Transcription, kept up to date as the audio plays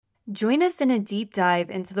Join us in a deep dive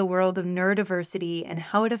into the world of neurodiversity and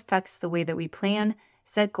how it affects the way that we plan,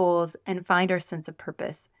 set goals, and find our sense of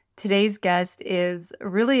purpose. Today's guest is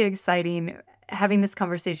really exciting. Having this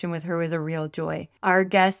conversation with her was a real joy. Our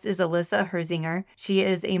guest is Alyssa Herzinger. She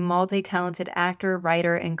is a multi-talented actor,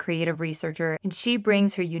 writer, and creative researcher, and she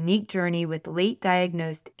brings her unique journey with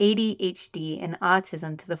late-diagnosed ADHD and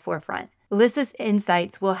autism to the forefront. Alyssa's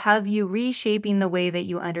insights will have you reshaping the way that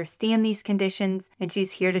you understand these conditions, and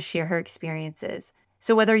she's here to share her experiences.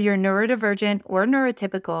 So whether you're neurodivergent or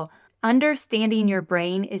neurotypical, understanding your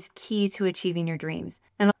brain is key to achieving your dreams.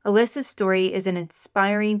 And Alyssa's story is an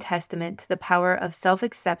inspiring testament to the power of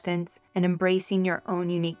self-acceptance and embracing your own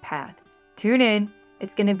unique path. Tune in.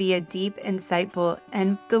 It's going to be a deep, insightful,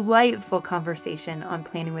 and delightful conversation on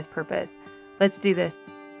planning with purpose. Let's do this.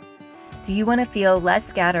 Do you want to feel less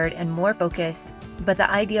scattered and more focused, but the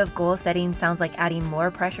idea of goal setting sounds like adding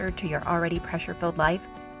more pressure to your already pressure-filled life?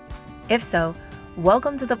 If so,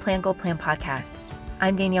 welcome to the Plan Goal Plan podcast.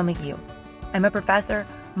 I'm Danielle McGee. I'm a professor,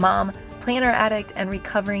 mom, planner addict, and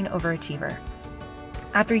recovering overachiever.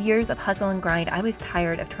 After years of hustle and grind, I was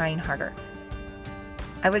tired of trying harder.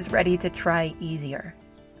 I was ready to try easier.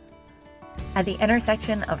 At the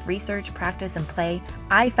intersection of research, practice, and play,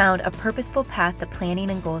 I found a purposeful path to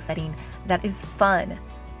planning and goal setting that is fun,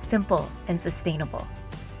 simple, and sustainable.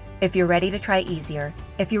 If you're ready to try easier,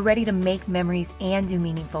 if you're ready to make memories and do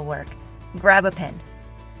meaningful work, grab a pen.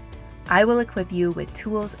 I will equip you with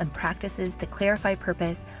tools and practices to clarify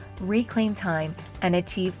purpose, reclaim time, and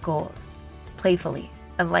achieve goals, playfully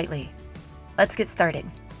and lightly. Let's get started.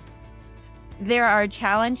 There are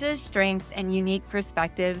challenges, strengths, and unique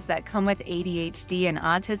perspectives that come with ADHD and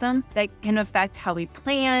autism that can affect how we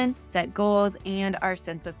plan, set goals, and our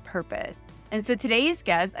sense of purpose. And so today's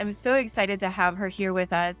guest, I'm so excited to have her here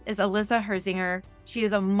with us, is Alyssa Herzinger. She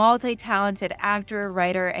is a multi-talented actor,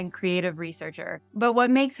 writer, and creative researcher. But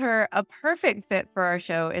what makes her a perfect fit for our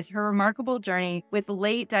show is her remarkable journey with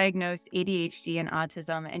late-diagnosed ADHD and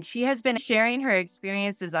autism. And she has been sharing her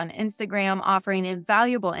experiences on Instagram, offering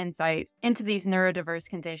invaluable insights into these neurodiverse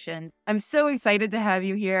conditions. I'm so excited to have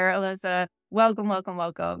you here, Alyssa. Welcome, welcome,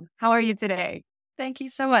 welcome. How are you today? Thank you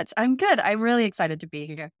so much. I'm good. I'm really excited to be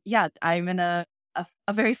here. Yeah, I'm in a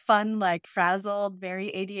very fun, frazzled,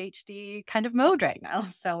 very ADHD kind of mode right now.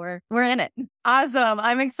 So we're in it. Awesome.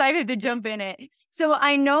 I'm excited to jump in it. So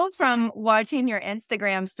I know from watching your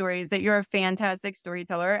Instagram stories that you're a fantastic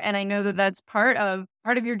storyteller. And I know that that's part of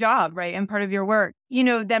your job, right? And part of your work.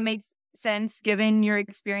 That makes sense given your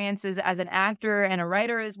experiences as an actor and a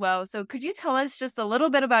writer as well. So could you tell us just a little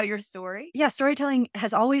bit about your story? Yeah, storytelling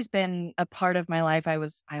has always been a part of my life. I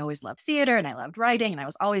always loved theater and I loved writing and I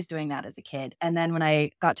was always doing that as a kid. And then when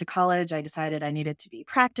I got to college, I decided I needed to be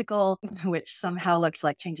practical, which somehow looked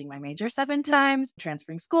like changing my major 7 times,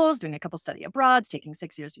 transferring schools, doing a couple study abroads, taking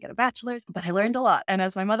 6 years to get a bachelor's. But I learned a lot. And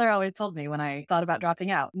as my mother always told me when I thought about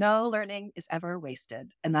dropping out, no learning is ever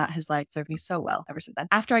wasted. And that has served me so well ever since then.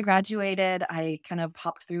 After I graduated, I kind of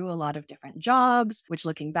hopped through a lot of different jobs, which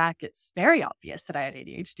looking back, it's very obvious that I had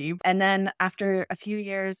ADHD. And then after a few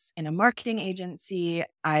years in a marketing agency,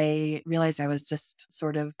 I realized I was just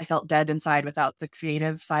I felt dead inside without the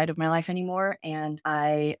creative side of my life anymore. And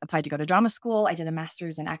I applied to go to drama school. I did a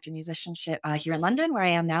master's in acting musicianship here in London, where I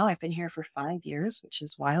am now. I've been here for 5 years, which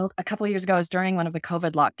is wild. A couple of years ago, I was during one of the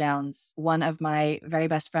COVID lockdowns. One of my very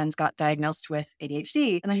best friends got diagnosed with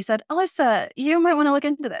ADHD. And then she said, Alyssa, you might want to look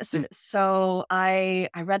into this. So I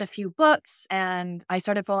read a few books and I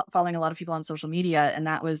started following a lot of people on social media. And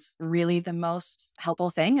that was really the most helpful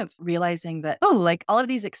thing of realizing that, all of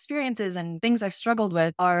these experiences and things I've struggled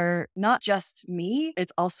with are not just me.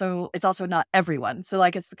 It's also not everyone. So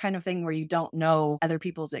it's the kind of thing where you don't know other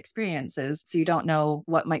people's experiences. So you don't know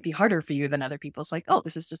what might be harder for you than other people's.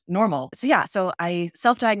 This is just normal. So I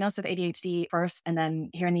self-diagnosed with ADHD first. And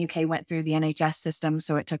then here in the UK went through the NHS system.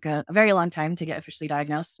 So it took a very long time to get officially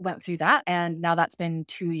diagnosed. Went through that. And now that's been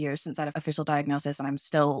 2 years since that official diagnosis. And I'm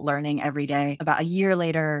still learning every day. About a year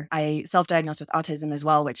later, I self-diagnosed with autism as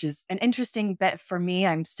well, which is an interesting bit for me.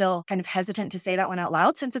 I'm still kind of hesitant to say that one out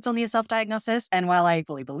loud since it's only a self-diagnosis. And while I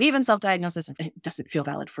fully believe in self-diagnosis, it doesn't feel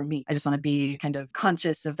valid for me. I just want to be kind of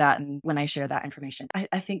conscious of that. And when I share that information,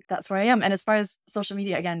 I think that's where I am. And as far as social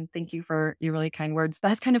media, again, thank you for your really kind words. That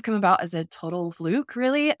has kind of come about as a total fluke,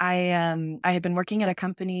 really. I had been working at a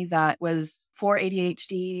company that was for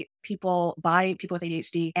ADHD people by people with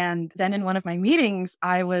ADHD. And then in one of my meetings,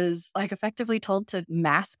 I was effectively told to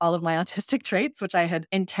mask all of my autistic traits, which I had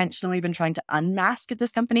intentionally been trying to unmask at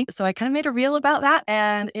this company. So I kind of made a reel about that.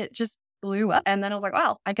 And it just blew up. And then I was like,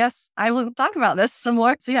 well, I guess I will talk about this some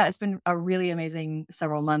more. So yeah, it's been a really amazing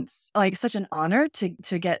several months. Like such an honor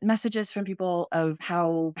to get messages from people of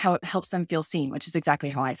how it helps them feel seen, which is exactly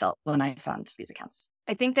how I felt when I found these accounts.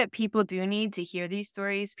 I think that people do need to hear these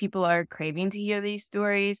stories. People are craving to hear these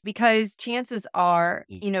stories because chances are,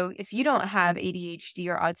 if you don't have ADHD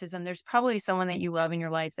or autism, there's probably someone that you love in your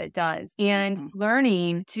life that does. And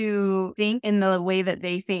learning to think in the way that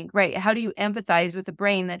they think, right? How do you empathize with a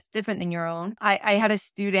brain that's different than your own? I had a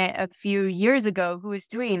student a few years ago who was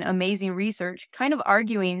doing amazing research, kind of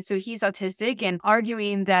arguing. So he's autistic and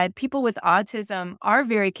arguing that people with autism are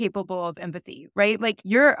very capable of empathy, right? Like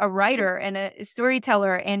you're a writer and a storyteller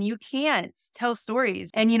and you can't tell stories.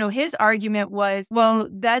 And, his argument was, well,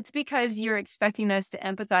 that's because you're expecting us to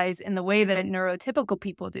empathize in the way that neurotypical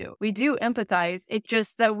people do. We do empathize. It's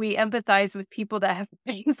just that we empathize with people that have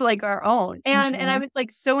things like our own. And I was like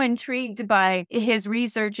so intrigued by his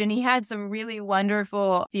research, and he had some really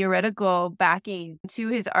wonderful theoretical backing to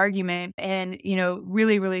his argument and,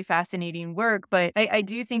 really, really fascinating work. But I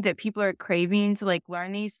do think that people are craving to like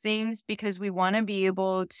learn these things because we want to be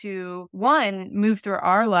able to, one, move through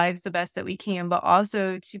our lives the best that we can, but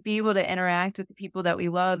also to be able to interact with the people that we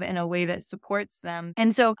love in a way that supports them.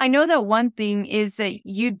 And so I know that one thing is that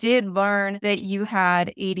you did learn that you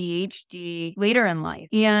had ADHD later in life.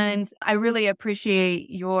 And I really appreciate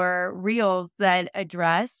your reels that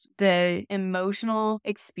address the emotional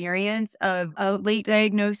experience of a late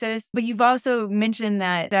diagnosis. But you've also mentioned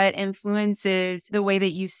that influences the way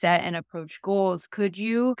that you set and approach goals. Could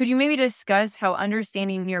you maybe discuss how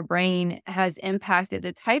understanding your brain has impacted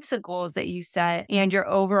the types of goals that you set and your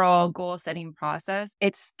overall goal setting process?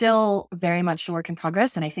 It's still very much a work in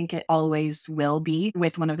progress. And I think it always will be,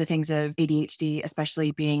 with one of the things of ADHD,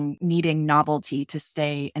 especially being needing novelty to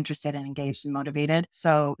stay interested and engaged and motivated.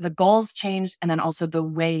 So the goals change. And then also the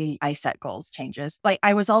way I set goals changes. Like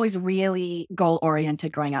I was always really goal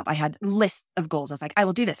oriented growing up. I had lists of goals. I was like, I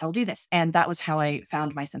will do this. I'll do this. And that was how I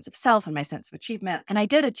found my sense of self and my sense of achievement. And I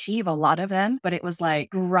did achieve a lot of them, but it was like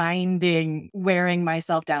grinding, wearing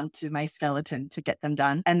myself down to my skeleton to get them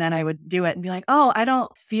done. And then I would do it and be like, oh, I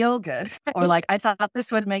don't feel good. Or like, I thought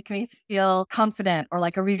this would make me feel confident or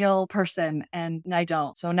like a real person. And I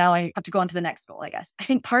don't. So now I have to go on to the next goal, I guess. I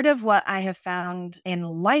think part of what I have found in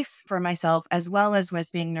life for myself, as well as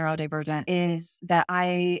with being neurodivergent, is that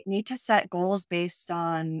I need to set goals based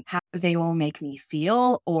on how they will make me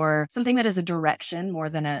feel or something that is a direction more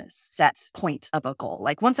than a set point of a goal.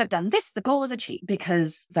 Like once I've done this, the goal is achieved,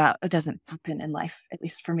 because that doesn't happen in life, at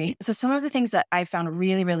least for me. So some of the things that I found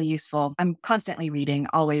really, really useful, I'm constantly reading,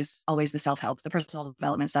 always the self-help, the personal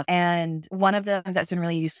development stuff. And one of them that's been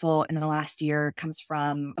really useful in the last year comes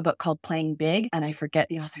from a book called Playing Big. And I forget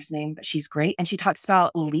the author's name, but she's great. And she talks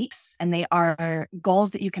about leaps, and they are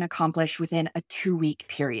goals that you can accomplish within a 2-week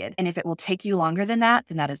period. And if it will take you longer than that,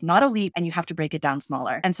 then that is not a leap and you have to break it down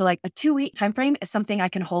smaller. And so like a 2-week time frame is something I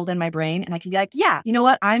can hold in my brain, and I can be like, yeah, you know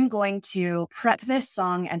what? I'm going to prep this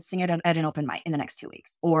song and sing it at an open mic in the next 2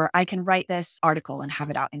 weeks. Or I can write this article and have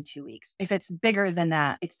it out in 2 weeks. If it's bigger than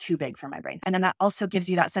that, it's too big for my brain. And then that also gives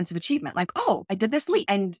you that sense of achievement. Like, oh, I did this leap.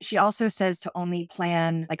 And she also says to only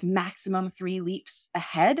plan like maximum 3 leaps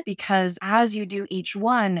ahead, because as you do each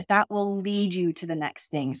one, that will lead you to the next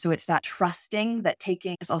thing. So it's that trusting, that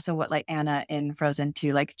taking is also what like Anna in Frozen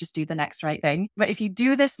 2, like just do the next right thing. But if you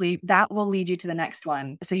do this leap, that will lead you to the next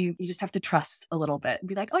one. So you just have to trust a little bit and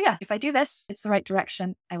be like, oh yeah, if I do this, it's the right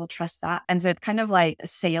direction. I will trust that. And so it's kind of like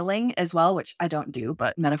sailing as well, which I don't do,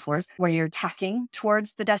 but metaphors, where you're tacking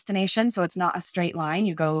towards the destination. So it's not a straight line.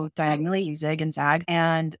 You go diagonally, you zig and zag.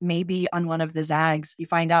 And maybe on one of the zags, you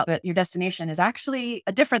find out that your destination is actually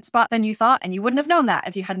a different spot than you thought. And you wouldn't have known that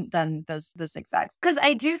if you hadn't done those zigzags. Because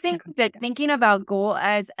I do think that thinking about goal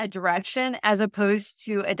as a direction as opposed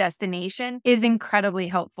to a destination is incredibly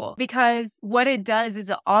helpful, because what it does is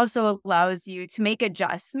it also allows you to make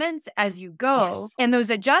adjustments as you go. Yes. And those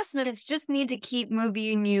adjustments just need to keep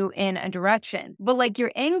moving you in a direction. But like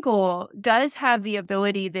your end goal does have the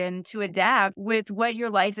ability then to adapt with what your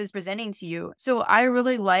life is presenting to you. So I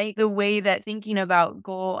really like the way that thinking about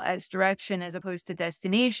goal as direction as opposed to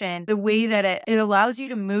destination, the way that it allows you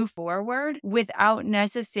to move forward without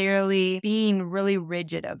necessarily being really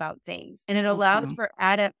rigid about things. And it allows for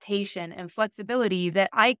adaptation and flexibility that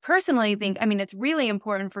I personally think, I mean, it's really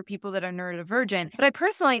important for people that are neurodivergent, but I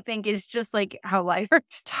personally think is just like how life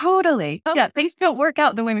works. Totally. Yeah, things don't work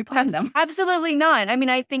out the way we plan them. Absolutely not. I mean,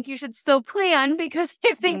 I think you should still plan because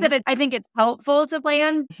I think that I think it's helpful to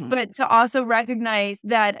plan, but to also recognize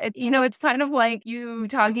that, it's kind of like you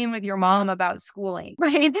talking with your mom about schooling,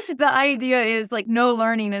 right? The idea is like no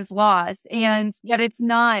learning is lost. And yet it's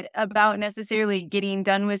not about necessarily getting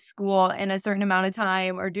done with school in a certain amount of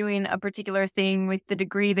time or doing a particular thing with the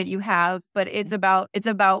degree that you have, but it's about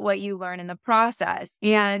what you learn in the process.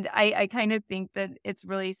 And I kind of think that it's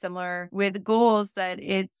really similar with goals, that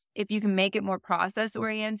it's if you can make it more process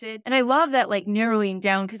oriented. And I love that, like, narrowing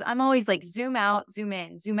down, because I'm always like zoom out, zoom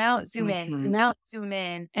in, zoom out, zoom in, zoom out, zoom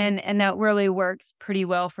in. And that really works pretty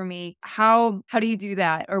well for me. How do you do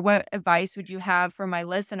that? Or what advice would you have for my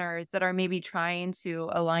listeners that are maybe trying to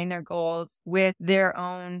align their goals with their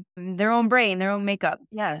own brain, their own makeup?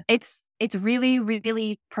 Yeah. It's really,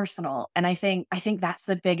 really personal. And I think that's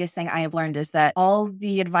the biggest thing I have learned, is that all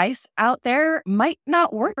the advice out there might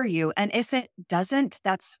not work for you. And if it doesn't,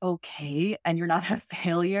 that's okay. And you're not a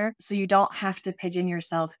failure. So you don't have to pigeon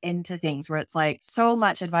yourself into things where it's like so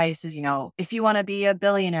much advice is, if you want to be a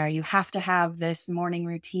billionaire, you have to have this morning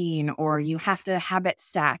routine, or you have to habit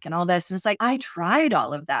stack and all this. And it's like, I tried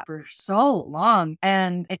all of that for so long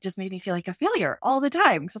and it just made me feel like a failure all the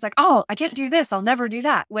time. So it's like, oh, I can't do this, I'll never do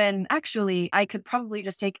that. When actually I could probably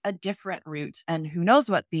just take a different route, and who knows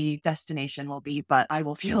what the destination will be, but I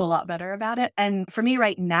will feel a lot better about it. And for me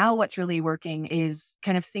right now, what's really working is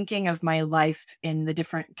kind of thinking of my life in the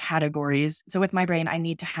different categories. So with my brain, I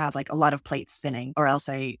need to have like a lot of plates spinning, or else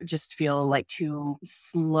I just feel like too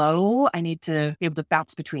slow. I need to be able to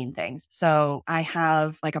bounce between things. So I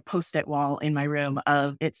have like a post-it wall in my room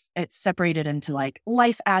of it's separated into like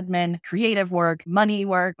life admin, creative work, money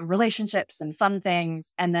work, relationships, and fun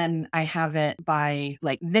things. And then I have it by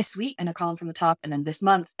like this week in a column from the top, and then this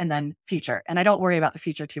month, and then future. And I don't worry about the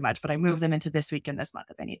future too much, but I move them into this week and this month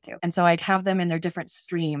if I need to. And so I'd have them in their different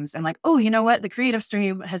streams, and like, oh, you know what? The creative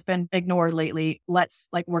stream has been ignored lately. Let's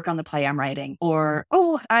like work on the play I'm writing. Or,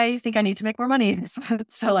 oh, I think I need to make more money this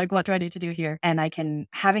month. So like, what do I need to do here? And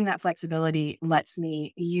having that flexibility lets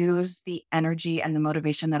me use the energy and the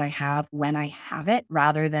motivation that I have when I have it,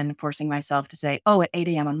 rather than forcing myself to say, oh, at 8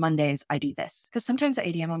 a.m. on Mondays, I do this. Because sometimes at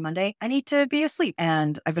 8 a.m. on Monday, I need to be asleep.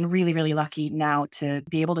 And I've been really, really lucky now to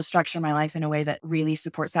be able to structure my life in a way that really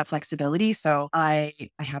supports that flexibility. So I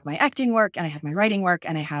have my acting work, and I have my writing work,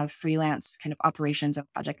 and I have freelance kind of operations and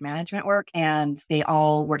project management work, and they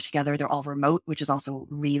all work together. They're all remote, which is also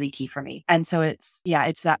really key for me. And so it's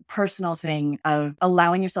that personal thing of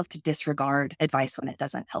allowing yourself to disregard advice when it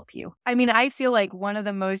doesn't help you. I mean, I feel like one of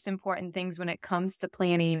the most important things when it comes to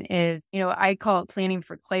planning is, I call it planning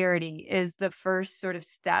for clarity, is the first sort of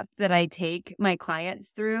step that I take my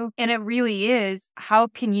clients through. And it really is, how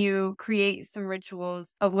can you create some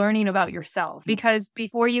rituals of learning about yourself? Because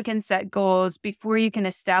before you can set goals, before you can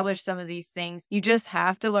establish some of these things, you just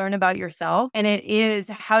have to learn about yourself. And it is,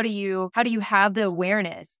 how do you have the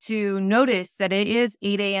awareness to notice that it is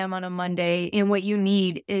 8 a.m. on a Monday and what you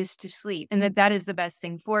need is to sleep, and that is the best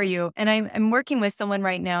thing for you. And I'm working with someone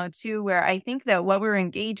right now too, where I think that what we're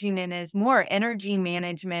engaging in is more energy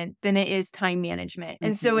management than it is time management.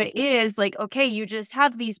 And so it is like, okay, you just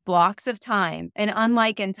have these blocks of time. And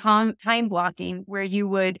unlike in time blocking, where you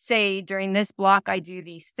would say, during this block, I do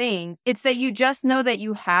these things, it's that you just know that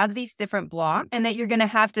you have these different blocks, and that you're going to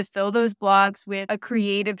have to fill those blocks with a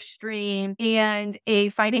creative stream and a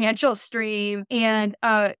financial stream and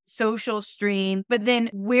a social stream. But then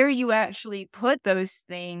where you actually put those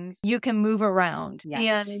things, you can move around.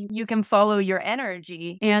 Yes. And you can follow your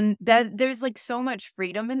energy. And that there's like so much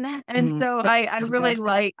freedom in that. And so I really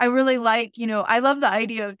like, I love the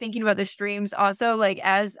idea of thinking about the streams also, like,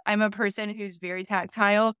 as I'm a person who's very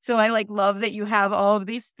tactile. So I like love that you have all of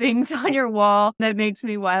these things on your wall. That makes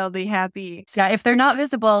me wildly happy. Yeah, if they're not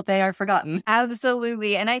visible, they are forgotten.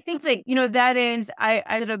 Absolutely. And I think that, that is, I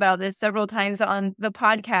said about this several times on the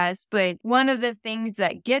podcast, but one of the things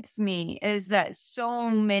that gets me is that so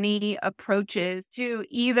many approaches to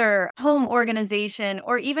either home organization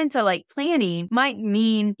or even to like planning might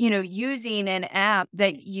mean, using an app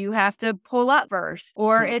that you have to pull up first,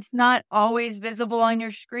 or it's not always visible on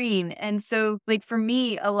your screen. And so like for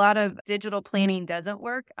me, a lot of digital planning doesn't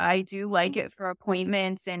work. I do like it for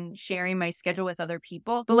appointments and sharing my schedule with other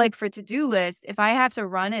people. But like for to-do lists, if I have to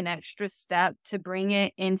run an extra step to bring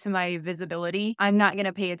it into my visibility, I'm not going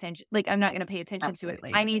to pay attention.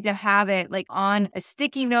 Absolutely. To it. I need to have it like on a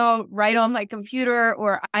sticky note right on my computer,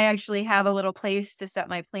 or I actually have a little place to set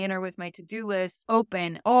my planner with my to-do list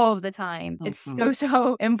open all of the time. It's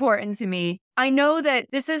so important to me. I know that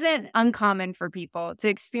this isn't uncommon for people to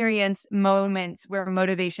experience moments where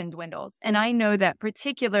motivation dwindles. And I know that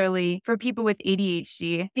particularly for people with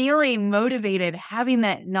ADHD, feeling motivated, having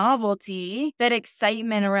that novelty, that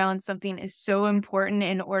excitement around something is so important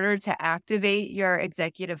in order to activate your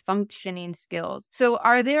executive functioning skills. So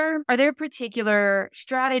are there particular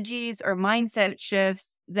strategies or mindset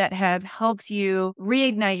shifts that have helped you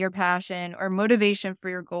reignite your passion or motivation for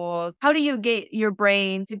your goals? How do you get your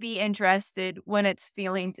brain to be interested when it's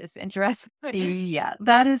feeling disinterested? Yeah,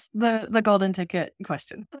 that is the golden ticket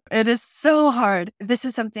question. It is so hard. This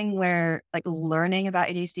is something where like learning about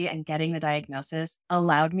ADHD and getting the diagnosis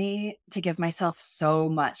allowed me to give myself so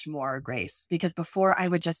much more grace, because before I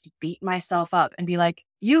would just beat myself up and be like,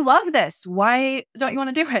 you love this. Why don't you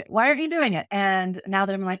want to do it? Why aren't you doing it? And now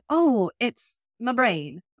that I'm like, oh, it's my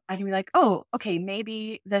brain, I can be like, oh, okay,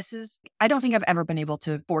 maybe this is, I don't think I've ever been able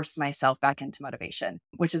to force myself back into motivation,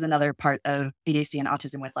 which is another part of ADHD and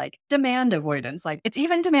autism with like demand avoidance. Like it's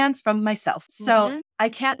even demands from myself. So I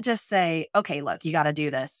can't just say, okay, look, you got to do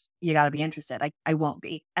this. You got to be interested. I won't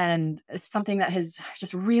be. And it's something that has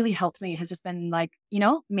just really helped me has just been like,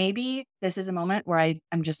 maybe this is a moment where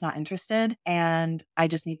I'm just not interested and I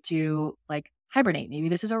just need to like hibernate. Maybe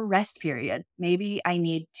this is a rest period. Maybe I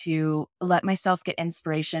need to let myself get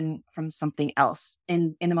inspiration from something else.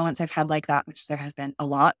 In the moments I've had like that, which there has been a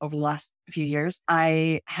lot over the last few years,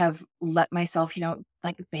 I have let myself,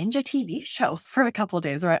 like binge a TV show for a couple of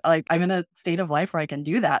days, or like I'm in a state of life where I can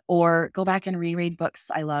do that, or go back and reread books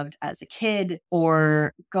I loved as a kid,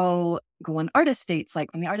 or go on artist dates like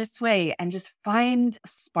From the Artist's Way and just find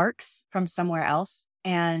sparks from somewhere else.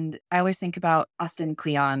 And I always think about Austin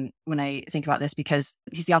Kleon when I think about this, because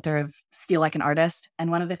he's the author of Steal Like an Artist. And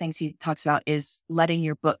one of the things he talks about is letting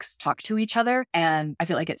your books talk to each other. And I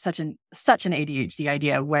feel like it's such an ADHD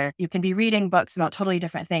idea where you can be reading books about totally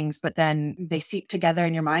different things, but then they seep together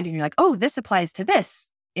in your mind and you're like, oh, this applies to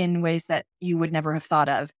this in ways that you would never have thought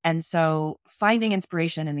of. And so finding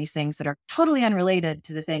inspiration in these things that are totally unrelated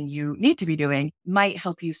to the thing you need to be doing might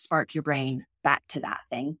help you spark your brain back to that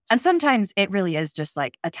thing. And sometimes it really is just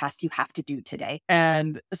like a task you have to do today.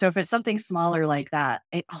 And so if it's something smaller like that,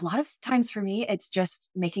 a lot of times for me, it's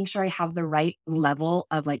just making sure I have the right level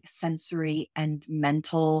of like sensory and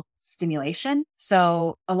mental stimulation.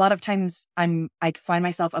 So a lot of times I find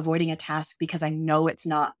myself avoiding a task because I know it's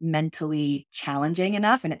not mentally challenging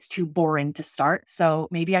enough and it's too boring to start. So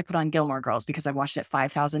maybe I put on Gilmore Girls because I've watched it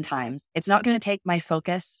 5,000 times. It's not going to take my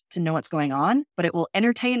focus to know what's going on, but it will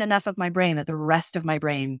entertain enough of my brain that the rest of my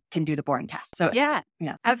brain can do the boring task. So yeah,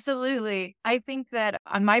 absolutely. I think that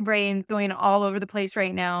my brain's going all over the place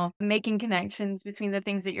right now, making connections between the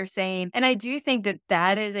things that you're saying. And I do think that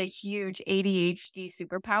that is a huge ADHD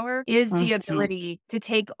superpower, is the ability to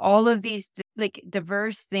take all of these like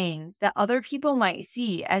diverse things that other people might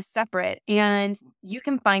see as separate, and you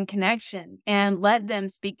can find connection and let them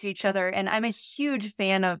speak to each other. And I'm a huge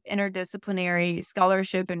fan of interdisciplinary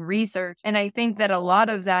scholarship and research. And I think that a lot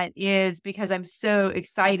of that is because I'm so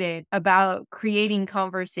excited about creating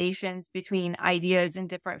conversations between ideas in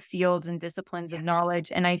different fields and disciplines of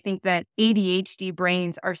knowledge. And I think that ADHD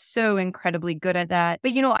brains are so incredibly good at that.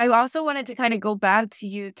 But, I also wanted to kind of go back to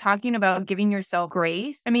you talking about giving yourself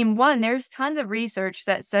grace. I mean, one, there's tons of research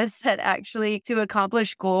that says that actually to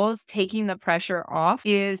accomplish goals, taking the pressure off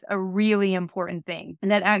is a really important thing. And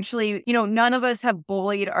that actually, none of us have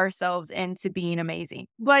bullied ourselves into being amazing.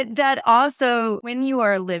 But that also, when you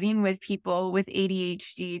are living with people with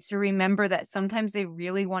ADHD, to remember that sometimes they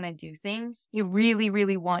really want to do things. You really,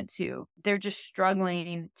 really want to. They're just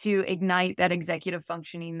struggling to ignite that executive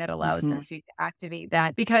functioning that allows them to activate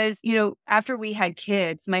that. Because, after we had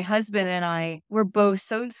kids, my husband and I were both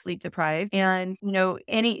so sleep deprived. And,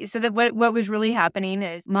 what was really happening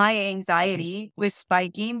is my anxiety was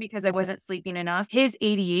spiking because I wasn't sleeping enough. His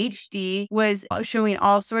ADHD was showing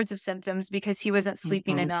all sorts of symptoms because he wasn't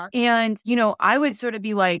sleeping enough. And, I would sort of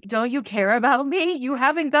be like, don't you care about me? You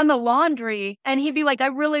haven't done the laundry. And he'd be like, I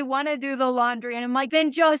really want to do the laundry. And I'm like,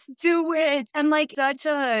 then just do it. And like,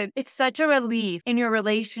 it's such a relief in your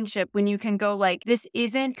relationship when you can go like, this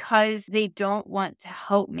isn't because they don't want to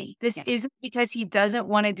help me. This isn't because he doesn't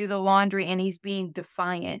want to do the laundry and he's being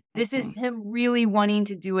defiant. This is him really wanting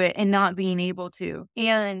to do it and not being able to.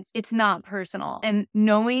 And it's not personal. And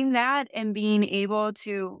knowing that and being able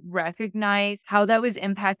to recognize how that was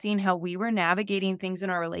impacting how we were navigating things in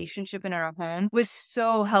our relationship in our home was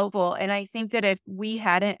so helpful. And I think that if we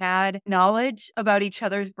hadn't had knowledge about each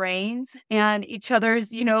other's brains and each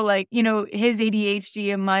other's, his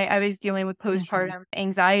ADHD and I was dealing with postpartum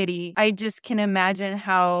anxiety, I just can imagine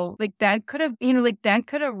how that could have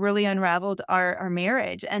really unraveled unraveled our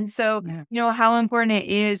marriage. And so, Yeah. how important it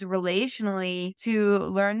is relationally to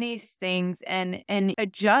learn these things and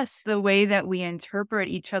adjust the way that we interpret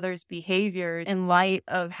each other's behavior in light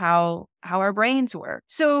of how our brains work.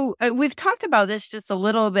 So we've talked about this just a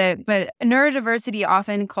little bit, but neurodiversity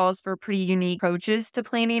often calls for pretty unique approaches to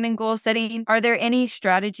planning and goal setting. Are there any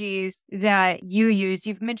strategies that you use?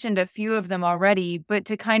 You've mentioned a few of them already, but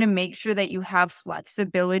to kind of make sure that you have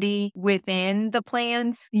flexibility within the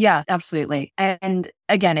plans? Yeah, absolutely. And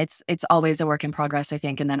again, it's always a work in progress, I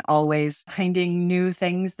think, and then always finding new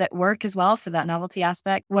things that work as well for that novelty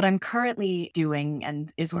aspect. What I'm currently doing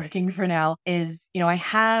and is working for now is, I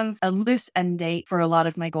have a loose end date for a lot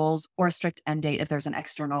of my goals or a strict end date if there's an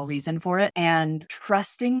external reason for it, and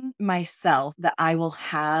trusting myself that I will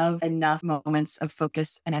have enough moments of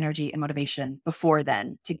focus and energy and motivation before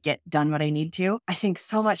then to get done what I need to. I think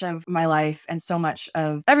so much of my life and so much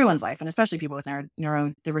of everyone's life, and especially people with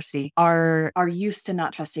neurodiversity, are used to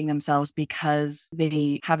not trusting themselves because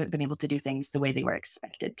they haven't been able to do things the way they were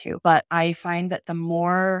expected to. But I find that the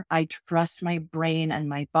more I trust my brain and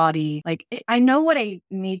my body, I know what I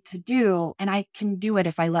need to do and I can do it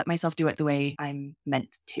if I let myself do it the way I'm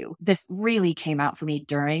meant to. This really came out for me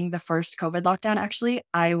during the first COVID lockdown. Actually,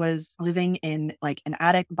 I was living in an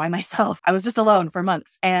attic by myself. I was just alone for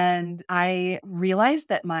months. And I realized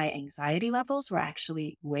that my anxiety levels were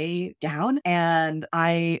actually way down. And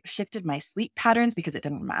I shifted my sleep patterns because it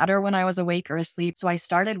didn't matter when I was awake or asleep. So I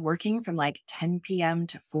started working from 10 p.m.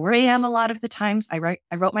 to 4 a.m. a lot of the times. I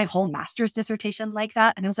wrote my whole master's dissertation like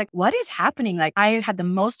that. And I was like, what is happening? I had the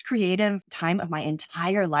most creative time of my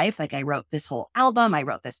entire life. I wrote this whole album. I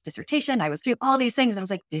wrote this dissertation. I was doing all these things. And I was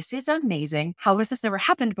like, this is amazing. How has this never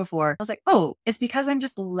happened before? I was like, oh, it's because I'm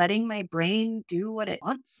just letting my brain do what it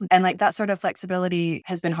wants. And that sort of flexibility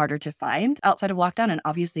has been harder to find outside of lockdown. And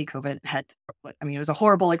obviously COVID it was a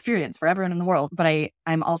horrible experience for everyone in the world. But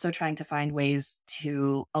I'm also trying to find ways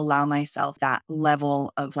to allow myself that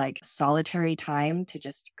level of solitary time to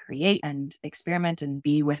just create and experiment and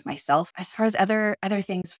be with myself. As far as other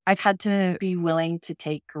things, I've had to be willing to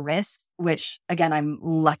take risks, which again, I'm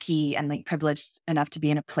lucky and privileged enough to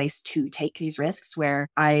be in a place to take these risks where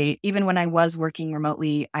even when I was working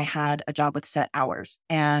remotely, I had a job with set hours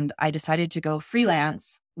and I decided to go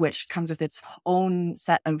freelance, which comes with its own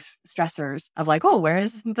set of stressors of where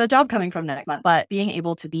is the job coming from next month? But being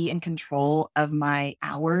able to be in control of my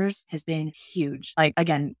hours has been huge.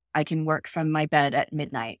 Again, I can work from my bed at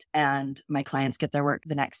midnight and my clients get their work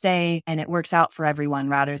the next day and it works out for everyone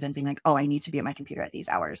rather than being oh, I need to be at my computer at these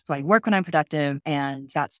hours. So I work when I'm productive and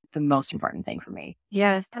that's the most important thing for me.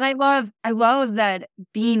 Yes. And I love that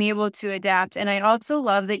being able to adapt. And I also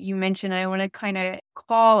love that you mentioned, I want to kind of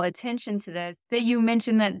call attention to this, that you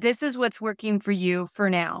mentioned that this is what's working for you for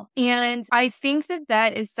now. And I think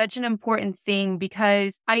that is such an important thing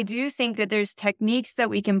because I do think that there's techniques that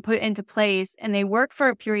we can put into place and they work for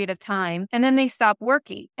a period of time and then they stop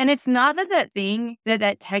working. And it's not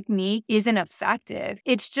that technique isn't effective.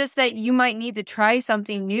 It's just that you might need to try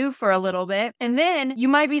something new for a little bit. And then you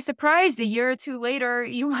might be surprised a year or two later,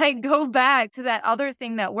 you might go back to that other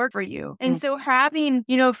thing that worked for you. And so having,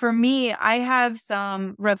 for me, I have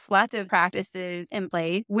some reflective practices in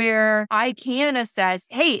place where I can assess,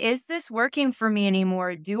 hey, is this working for me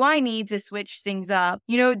anymore? Do I need to switch things up?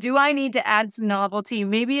 Do I need to add some novelty?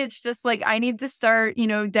 Maybe it's just I need to start,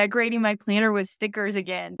 decorating my planner with stickers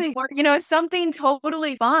again, or, something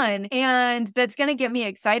totally fun and that's going to get me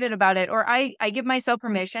excited about it. Or I give myself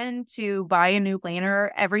permission to buy a new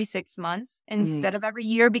planner every 6 months instead of every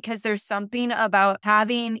year, because there's something about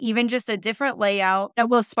having even just a different layout that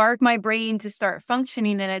will spark my brain to start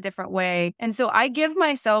functioning in a different way. And so I give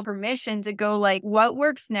myself permission to go what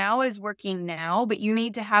works now is working now, but you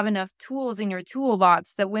need to have enough tools in your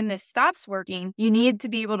toolbox that when this stops working, you need to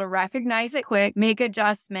be able to recognize it quick, make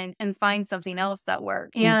adjustments, and find something else that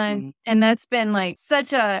works. And that's been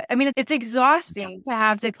such a, it's exhausting to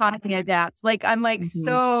have to constantly adapt. I'm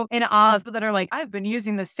so in awe of people that are I've been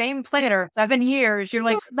using the same planner 7 years.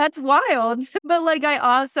 You're that's wild. But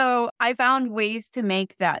I found ways to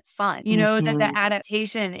make that fun, that the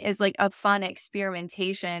adaptation is a fun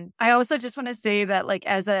experimentation. I also just want to say that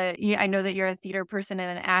I know that you're a theater person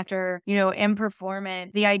and an actor, in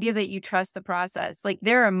performance, the idea that you trust the process.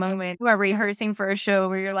 There are moments you are rehearsing for a show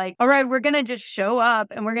where you're all right, we're going to just show up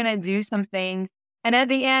and we're going to do some things. And at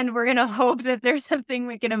the end, we're going to hope that there's something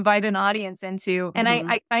we can invite an audience into. And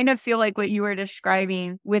I kind of feel like what you were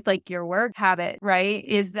describing with like your work habit, right?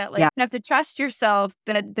 Is that like you have to trust yourself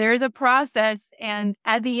that there's a process and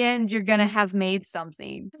at the end, you're going to have made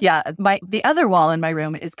something. Yeah. The other wall in my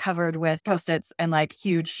room is covered with Post-its and like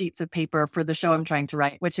huge sheets of paper for the show I'm trying to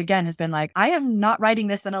write, which again has been like, I am not writing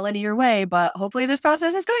this in a linear way, but hopefully this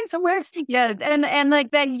process is going somewhere. Yeah. And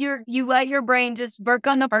like then you let your brain just work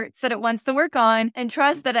on the parts that it wants to work on and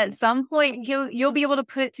trust that at some point you'll be able to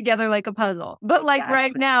put it together like a puzzle. But like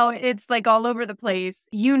right now, it's like all over the place.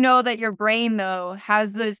 You know that your brain though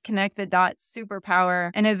has those connect the dots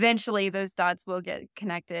superpower, and eventually those dots will get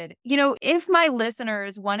connected. You know, if my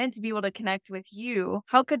listeners wanted to be able to connect with you,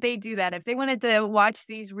 how could they do that? If they wanted to watch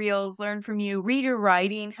these reels, learn from you, read your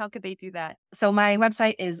writing, how could they do that? So my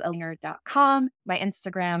website is herzinger.com. My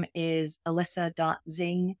Instagram is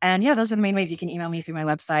alyssa.zing. And yeah, those are the main ways you can email me through my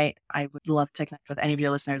website. I would love to connect with any of your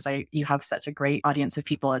listeners. You have such a great audience of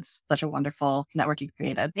people. It's such a wonderful network you've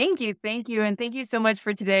created. Thank you. Thank you. And thank you so much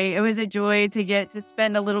for today. It was a joy to get to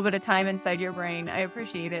spend a little bit of time inside your brain. I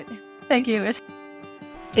appreciate it. Thank you.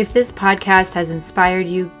 If this podcast has inspired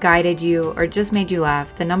you, guided you, or just made you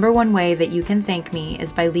laugh, the number one way that you can thank me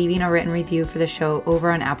is by leaving a written review for the show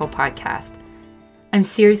over on Apple Podcast. I'm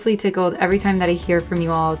seriously tickled every time that I hear from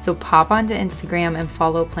you all, so pop onto Instagram and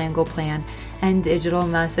follow Plan Goal Plan and digital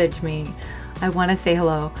message me. I want to say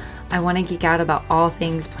hello. I want to geek out about all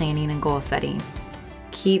things planning and goal setting.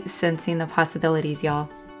 Keep sensing the possibilities, y'all.